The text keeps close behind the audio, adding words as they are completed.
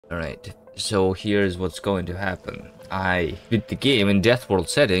Alright, so here's what's going to happen. I beat the game in Deathworld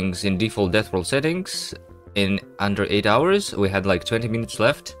settings, in default Deathworld settings, in under 8 hours. We had like 20 minutes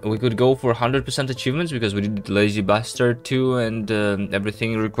left. We could go for 100% achievements because we did Lazy Bastard too and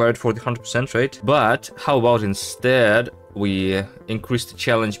everything required for the 100%, right? But how about instead we increase the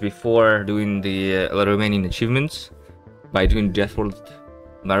challenge before doing the remaining achievements by doing Deathworld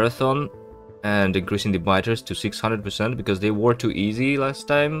Marathon and increasing the biters to 600% because they were too easy last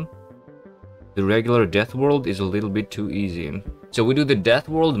time. The regular Deathworld is a little bit too easy. So we do the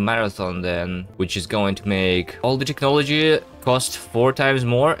Deathworld Marathon then, which is going to make all the technology cost 4 times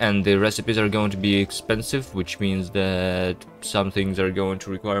more and the recipes are going to be expensive, which means that some things are going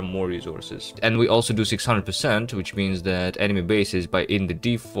to require more resources. And we also do 600%, which means that enemy bases in the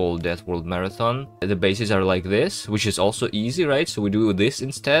default Deathworld Marathon, the bases are like this, which is also easy, right? So we do this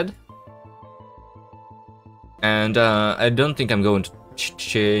instead. And I don't think I'm going to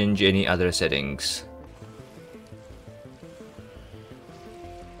change any other settings.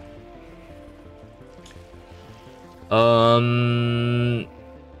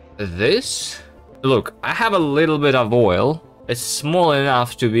 This? Look, I have a little bit of oil. It's small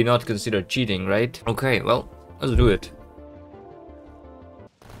enough to be not considered cheating, right? Okay, well, let's do it.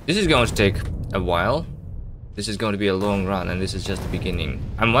 This is going to take a while. This is going to be a long run, and this is just the beginning.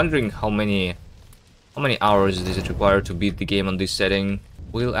 I'm wondering how many hours is it required to beat the game on this setting?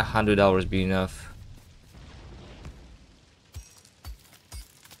 Will 100 hours be enough?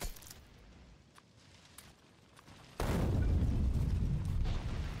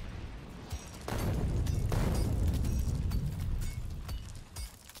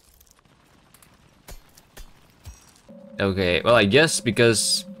 Okay, well I guess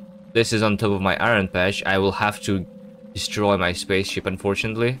because this is on top of my iron patch, I will have to destroy my spaceship,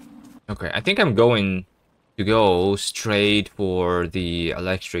 unfortunately. Okay, I think I'm going to go straight for the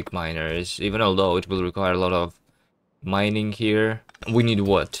electric miners, even although it will require a lot of mining here. We need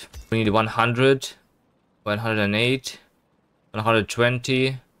what? We need 100, 108,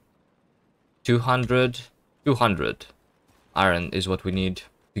 120, 200, 200. Iron is what we need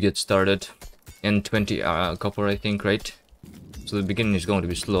to get started. And 20 copper, I think, right? So the beginning is going to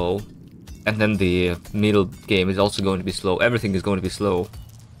be slow. And then the middle game is also going to be slow. Everything is going to be slow.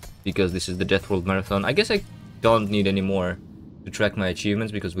 Because this is the Deathworld Marathon. I guess I don't need any more to track my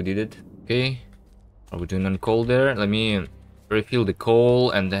achievements because we did it. Okay. Are we doing on coal there? Let me refill the coal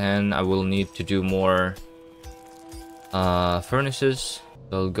and then I will need to do more furnaces.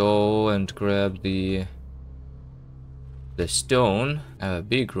 I'll go and grab the stone. I have a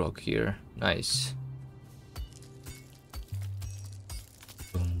big rock here. Nice.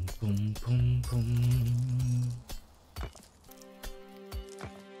 Boom, boom, boom, boom.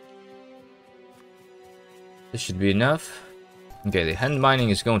 This should be enough. Okay, the hand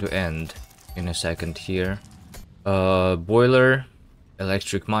mining is going to end in a second here. Boiler,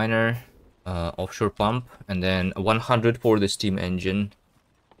 electric miner, offshore pump, and then 100 for the steam engine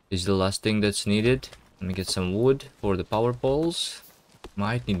is the last thing that's needed. Let me get some wood for the power poles.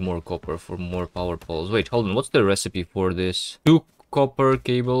 Might need more copper for more power poles. Wait, hold on. What's the recipe for this? 2 copper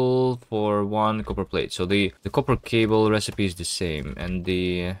cable for 1 copper plate. So the copper cable recipe is the same, and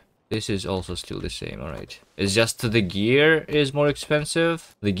this is also still the same. All right. It's just the gear is more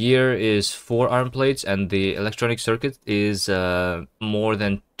expensive. The gear is 4 arm plates, and the electronic circuit is more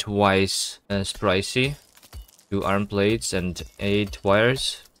than twice as pricey. 2 arm plates and 8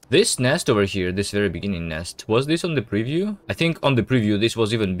 wires. This nest over here, this very beginning nest, was this on the preview? I think on the preview this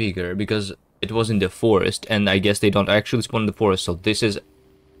was even bigger because it was in the forest, and I guess they don't actually spawn in the forest, so this is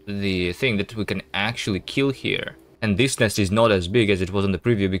the thing that we can actually kill here. And this nest is not as big as it was on the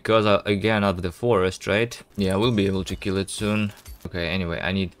preview because, again, of the forest, right? Yeah, we'll be able to kill it soon. Okay, anyway,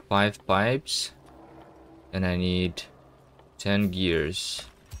 I need 5 pipes, and I need 10 gears.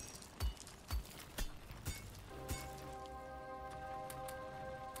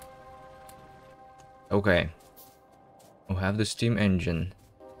 Okay, we'll have the steam engine.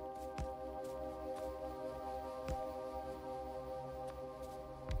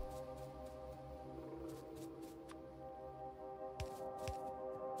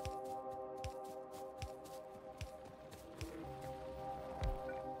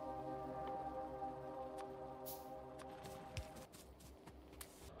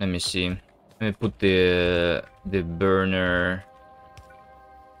 Let me see. Let me put the burner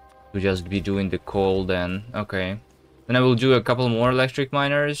to just be doing the coal then. Okay. Then I will do a couple more electric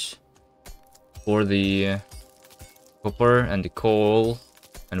miners for the copper and the coal,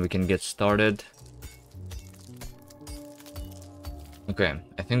 and we can get started. Okay,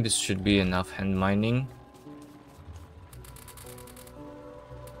 I think this should be enough hand mining.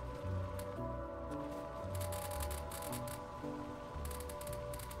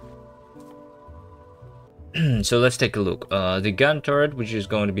 So let's take a look. The gun turret, which is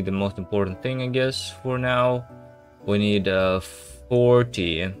going to be the most important thing, I guess, for now. We need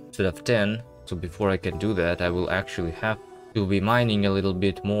 40 instead of 10. So before I can do that, I will actually have to be mining a little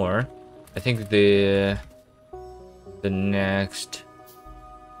bit more. I think the next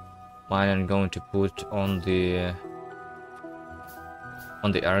mine I'm going to put on the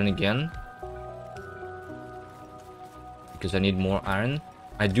iron again, because I need more iron.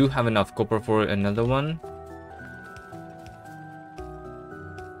 I do have enough copper for another one.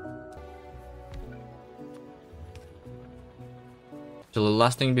 So the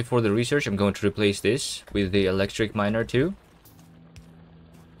last thing before the research, I'm going to replace this with the electric miner too.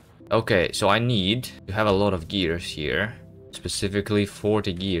 Okay, so I need to have a lot of gears here, specifically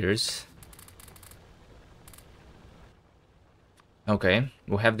 40 gears. Okay,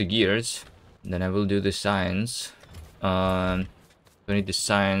 we'll have the gears. Then I will do the science. I need the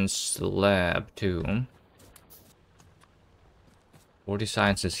science lab too. 40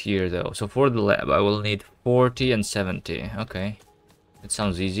 sciences here though. So for the lab, I will need 40 and 70. Okay, that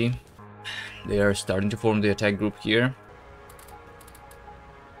sounds easy. They are starting to form the attack group here.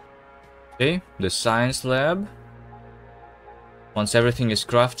 Okay, the science lab. Once everything is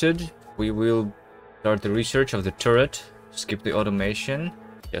crafted, we will start the research of the turret. Skip the automation.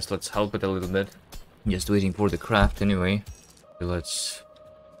 Yes, let's help it a little bit. Just waiting for the craft anyway. So let's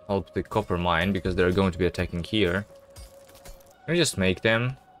help the copper mine because they're going to be attacking here. Can we just make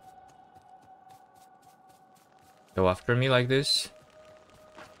them go after me like this?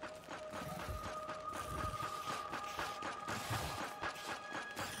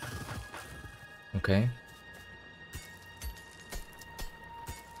 Okay.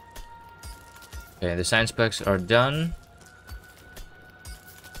 Okay, the science packs are done.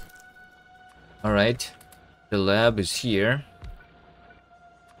 Alright. The lab is here.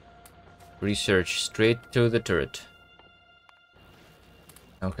 Research straight to the turret.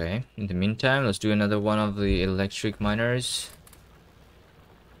 Okay, in the meantime, let's do another one of the electric miners.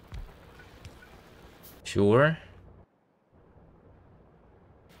 Sure.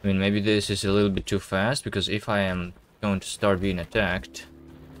 I mean, maybe this is a little bit too fast, because if I am going to start being attacked...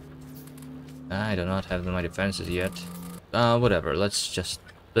 I do not have my defenses yet. Whatever, let's just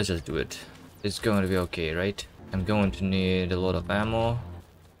do it. It's going to be okay, right? I'm going to need a lot of ammo.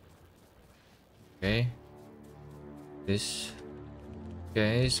 Okay. These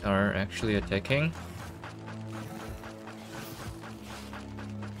guys are actually attacking.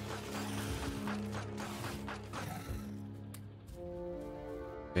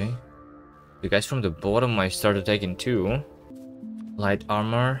 Okay. The guys from the bottom might start attacking too. Light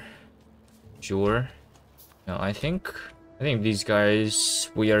armor. Sure. No, I think these guys,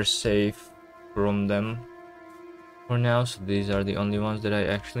 we are safe from them for now. So these are the only ones that I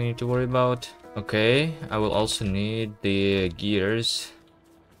actually need to worry about. Okay, I will also need the gears.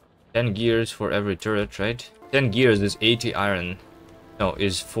 10 gears for every turret, right? 10 gears is 80 iron. No,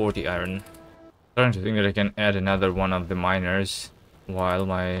 is 40 iron. Starting to think that I can add another one of the miners while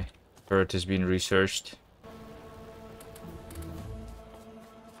my turret is being researched.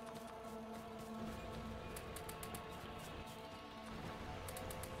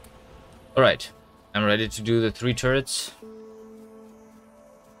 Alright, I'm ready to do the 3 turrets.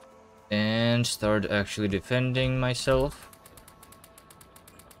 And start actually defending myself.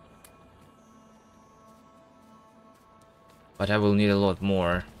 But I will need a lot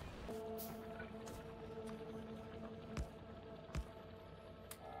more.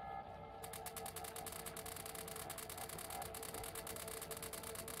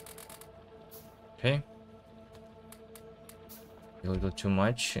 Okay. A little too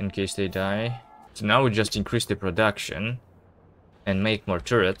much in case they die. So now we just increase the production and make more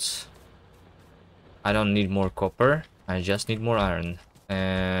turrets. I don't need more copper, I just need more iron.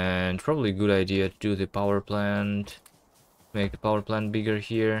 And probably a good idea to do the power plant. Make the power plant bigger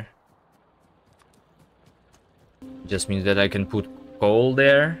here. Just means that I can put coal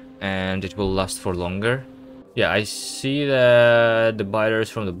there and it will last for longer. Yeah, I see that the biters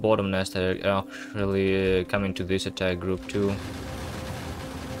from the bottom nest are actually coming to this attack group too.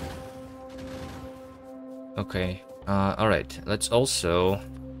 Okay, alright, let's also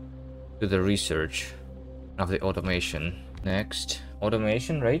do the research of the automation. Next,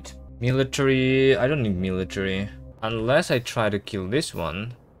 automation, right? Military, I don't need military. Unless I try to kill this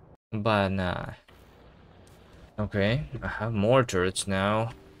one, but nah. Okay, I have more turrets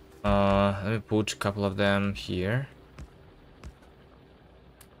now. Let me put a couple of them here.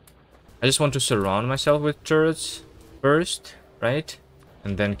 I just want to surround myself with turrets first, right?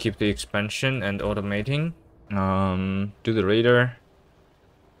 And then keep the expansion and automating. Do the radar.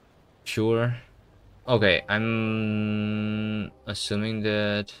 Sure. Okay, I'm assuming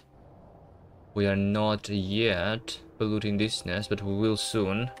that we are not yet polluting this nest, but we will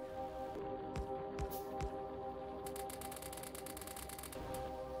soon.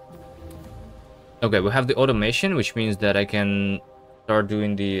 Okay, we have the automation, which means that I can start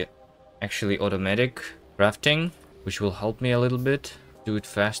doing the actually automatic crafting, which will help me a little bit. Do it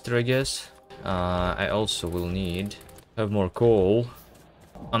faster, I guess. I also will need have more coal.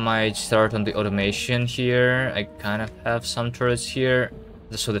 I might start on the automation here. I kind of have some turrets here.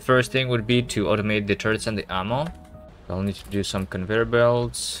 So the first thing would be to automate the turrets and the ammo. I'll need to do some conveyor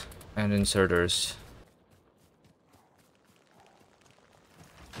belts and inserters.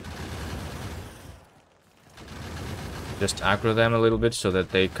 Just aggro them a little bit so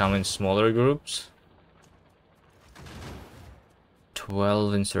that they come in smaller groups.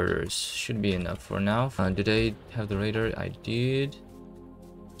 12 inserters should be enough for now. Did I have the radar? I did.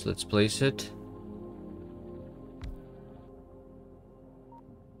 So let's place it.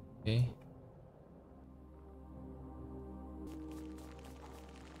 Okay.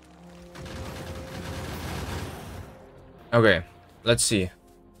 Okay, let's see.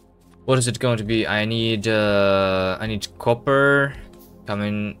 What is it going to be? I need copper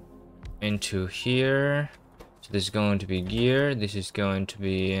coming into here. So this is going to be gear. This is going to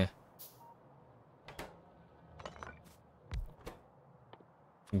be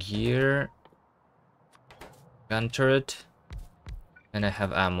gear, gun turret, and I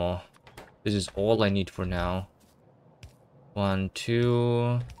have ammo. This is all I need for now. 1,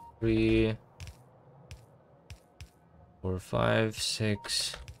 2, 3, 4, 5,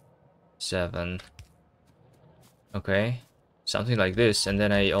 6, 7. Okay, something like this. And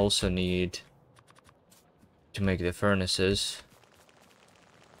then I also need to make the furnaces.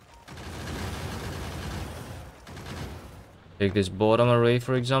 Take this bottom array,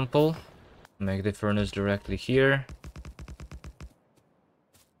 for example. Make the furnace directly here.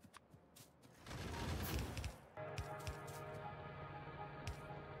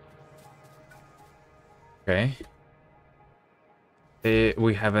 Okay.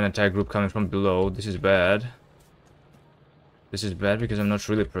 We have an attack group coming from below. This is bad. This is bad because I'm not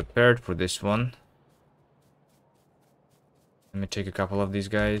really prepared for this one. Let me take a couple of these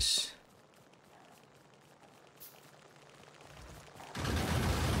guys.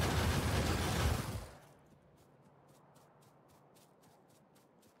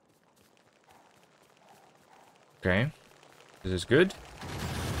 Okay. This is good.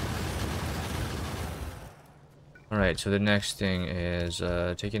 Alright, so the next thing is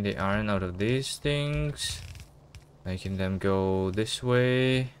taking the iron out of these things. Making them go this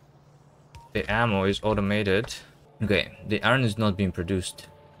way. The ammo is automated. Okay, the iron is not being produced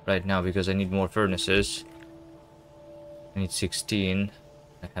right now because I need more furnaces. I need 16.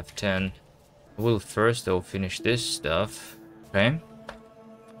 I have 10. I will first though finish this stuff. Okay.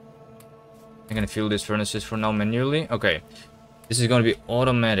 I'm gonna fill these furnaces for now manually. Okay. This is gonna be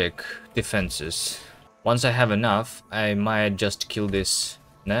automatic defenses. Once I have enough, I might just kill this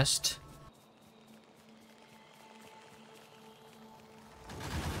nest.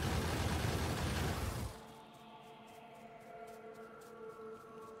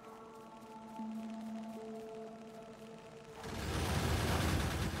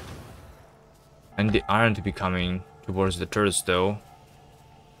 And the iron to be coming towards the turrets though.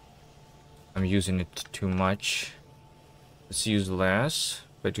 I'm using it too much. Let's use less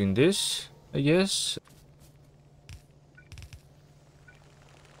by doing this, I guess.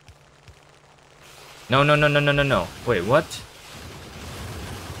 No, no, no, no, no, no, no. Wait, what?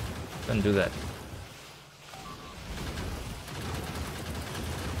 Don't do that.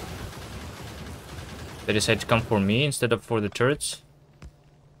 They decide to come for me instead of for the turrets?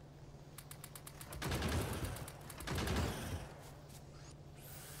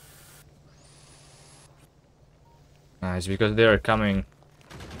 It's because they are coming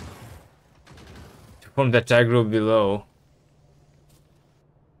from the attack group below.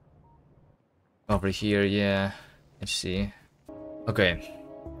 Over here, yeah. Let's see. Okay.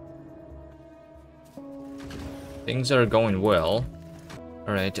 Things are going well.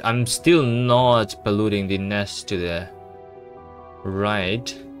 Alright, I'm still not polluting the nest to the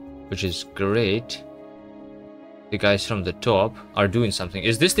right, which is great. The guys from the top are doing something.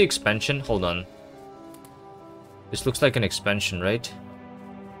 Is this the expansion? Hold on. This looks like an expansion, right?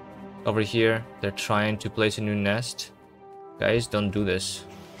 Over here, they're trying to place a new nest. Guys, don't do this.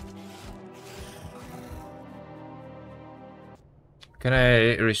 Can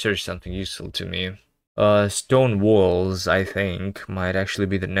I research something useful to me? Stone walls, I think, might actually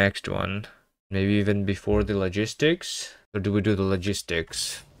be the next one. Maybe even before the logistics? Or do we do the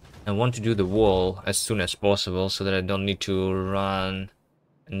logistics? I want to do the wall as soon as possible so that I don't need to run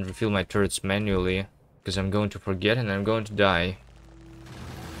and refill my turrets manually, because I'm going to forget and I'm going to die.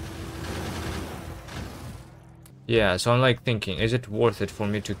 Yeah, so I'm like thinking, is it worth it for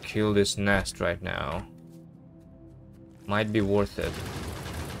me to kill this nest right now? Might be worth it.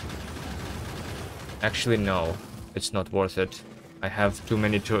 Actually, no, it's not worth it. I have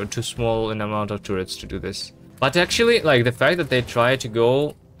too small an amount of turrets to do this. But actually, like, the fact that they try to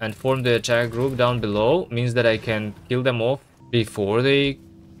go and form the attack group down below means that I can kill them off before they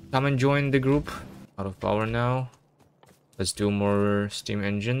come and join the group. Out of power now. Let's do more steam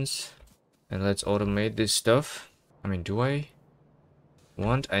engines. And let's automate this stuff. I mean, do I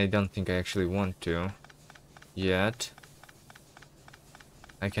want? I don't think I actually want to. Yet.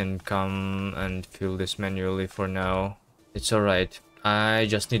 I can come and fill this manually for now. It's alright. I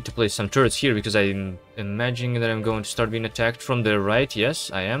just need to place some turrets here because I'm imagining that I'm going to start being attacked from the right.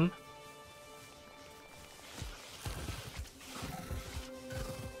 Yes, I am.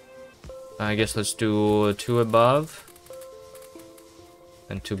 I guess let's do 2 above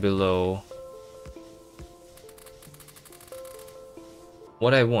and 2 below.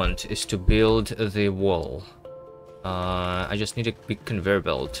 What I want is to build the wall. I just need a big conveyor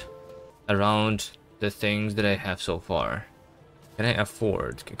belt around the things that I have so far. Can I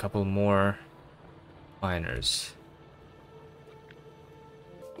afford a couple more miners?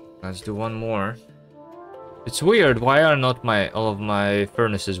 Let's do 1 more. It's weird, why are not all of my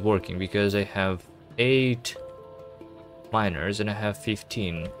furnaces working? Because I have 8 miners and I have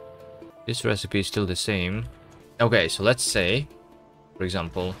 15. This recipe is still the same. Okay, so let's say, for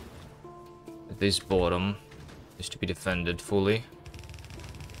example, that this bottom is to be defended fully.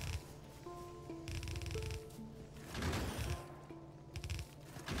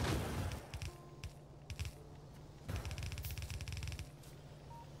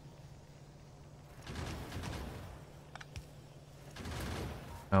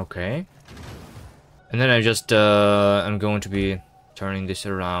 Okay. And then I'm going to be turning this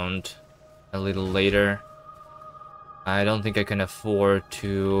around a little later. I don't think I can afford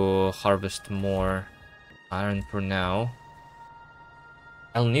to harvest more iron for now.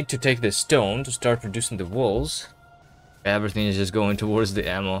 I'll need to take the stone to start producing the walls. Everything is just going towards the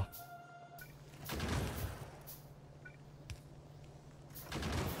ammo.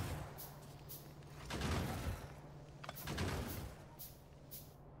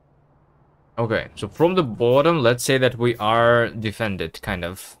 Okay, so from the bottom, let's say that we are defended, kind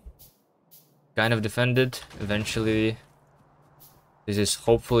of. Kind of defended. Eventually, this is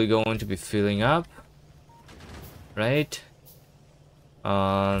hopefully going to be filling up. Right?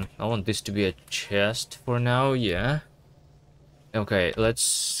 I want this to be a chest for now, yeah. Okay,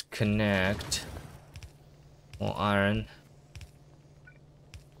 let's connect more iron.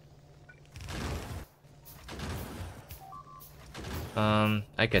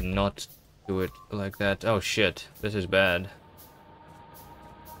 I cannot do it like that. Oh shit, this is bad.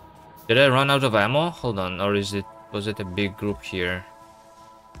 Did I run out of ammo? Hold on, or was it a big group here?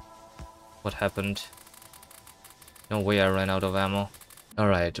 What happened? No way I ran out of ammo.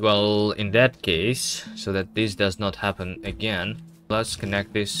 Alright, well, in that case, so that this does not happen again, let's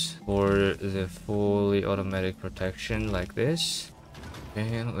connect this for the fully automatic protection like this.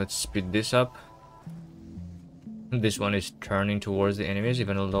 Okay, let's speed this up. This one is turning towards the enemies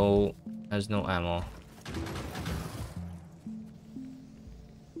even though it has no ammo.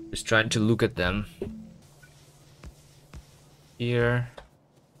 Just trying to look at them. Here.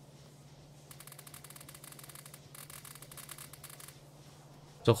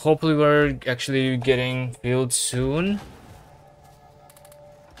 So hopefully we're actually getting filled soon.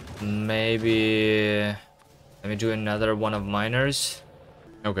 Maybe let me do another one of miners.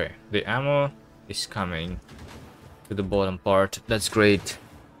 Okay, the ammo is coming to the bottom part. That's great.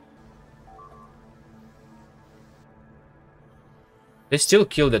 They still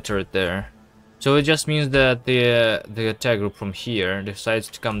kill the turret there. So it just means that the attack group from here decides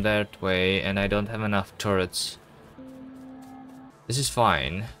to come that way and I don't have enough turrets. This is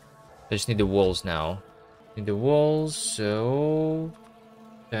fine. I just need the walls now. Need the walls, so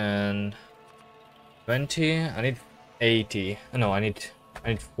 10, 20. I need 80. No, I need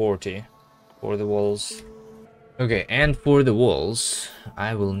 40 for the walls. Okay, and for the walls,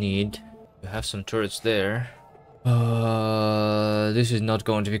 I will need to have some turrets there. This is not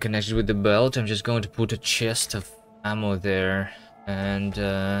going to be connected with the belt. I'm just going to put a chest of ammo there and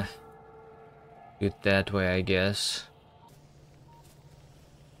do it that way, I guess.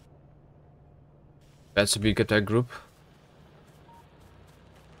 That's a big attack group.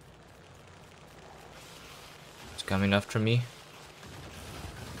 It's coming after me.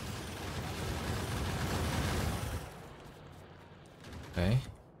 Okay.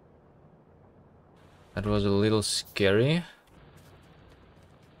 That was a little scary.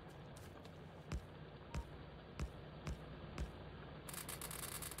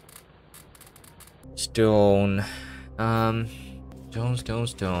 Stone.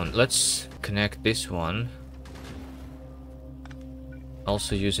 Stone. Let's connect this one.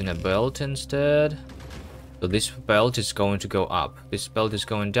 Also using a belt instead. So this belt is going to go up. This belt is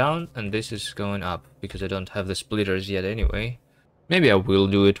going down, and this is going up, because I don't have the splitters yet anyway. Maybe I will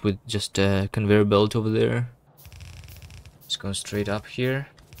do it with just a conveyor belt over there. It's going straight up here.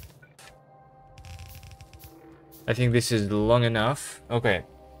 I think this is long enough. Okay.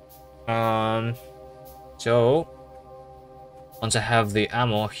 So once I have the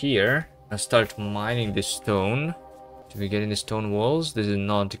ammo here, I'll start mining the stone to be getting the stone walls. This is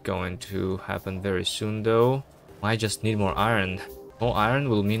not going to happen very soon though. I just need more iron. More iron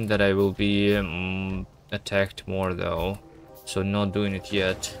will mean that I will be attacked more though. So not doing it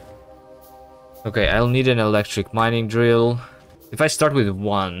yet. Okay, I'll need an electric mining drill. If I start with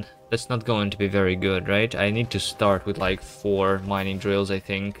one, that's not going to be very good, right? I need to start with like 4 mining drills, I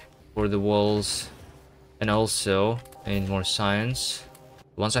think, for the walls. And also, I need more science.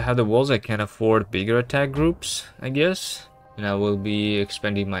 Once I have the walls, I can afford bigger attack groups, I guess. And I will be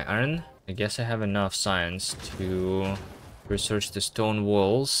expanding my iron. I guess I have enough science to research the stone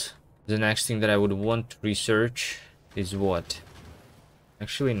walls. The next thing that I would want to research is what?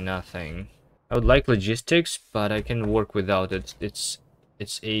 Actually, nothing. I would like logistics, but I can work without it. It's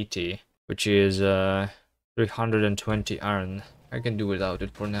 80, which is 320 iron. I can do without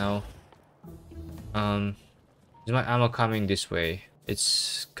it for now. Is my ammo coming this way?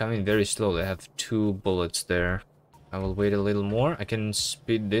 It's coming very slowly. I have 2 bullets there. I will wait a little more. I can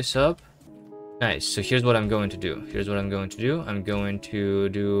speed this up. Nice. So here's what I'm going to do. I'm going to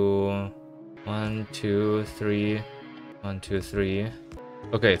do 1, 2, 3. 1, 2, 3.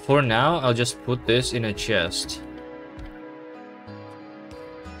 Okay, for now, I'll just put this in a chest.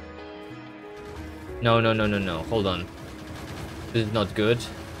 No. Hold on. This is not good.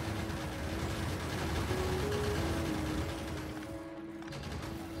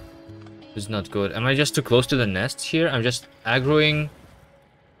 This is not good. Am I just too close to the nest here? I'm just aggroing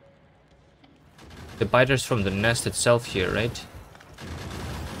the biters from the nest itself here, right?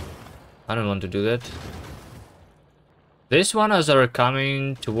 I don't want to do that. These ones are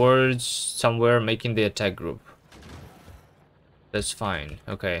coming towards somewhere, making the attack group. That's fine.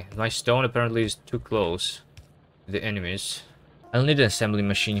 Okay, my stone apparently is too close to the enemies. I'll need an assembly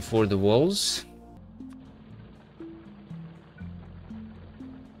machine for the walls.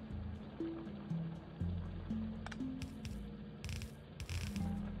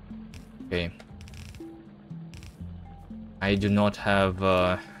 Okay. I do not have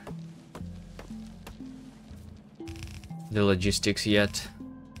the logistics yet.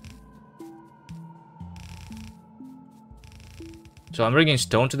 So I'm bringing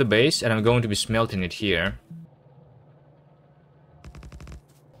stone to the base and I'm going to be smelting it here.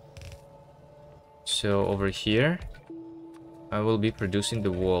 So over here, I will be producing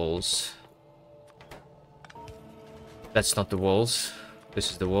the walls. That's not the walls.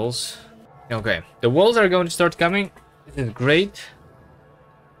 This is the walls. Okay, the walls are going to start coming. This is great.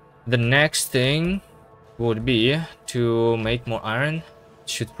 The next thing would be to make more iron.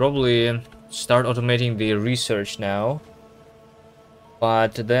 Should probably start automating the research now.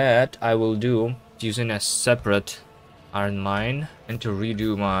 But that I will do using a separate iron mine. And to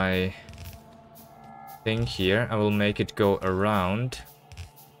redo my thing here, I will make it go around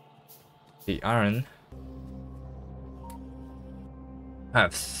the iron. I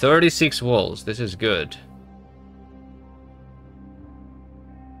have 36 walls. This is good.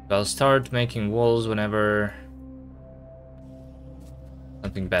 I'll start making walls whenever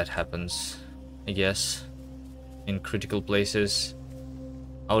something bad happens, I guess. In critical places.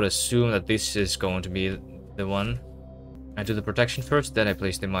 I would assume that this is going to be the one. I do the protection first, then I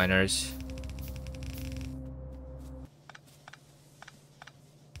place the miners.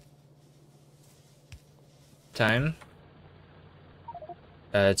 Time.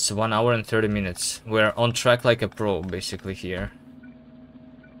 It's 1 hour and 30 minutes. We're on track like a pro, basically, here.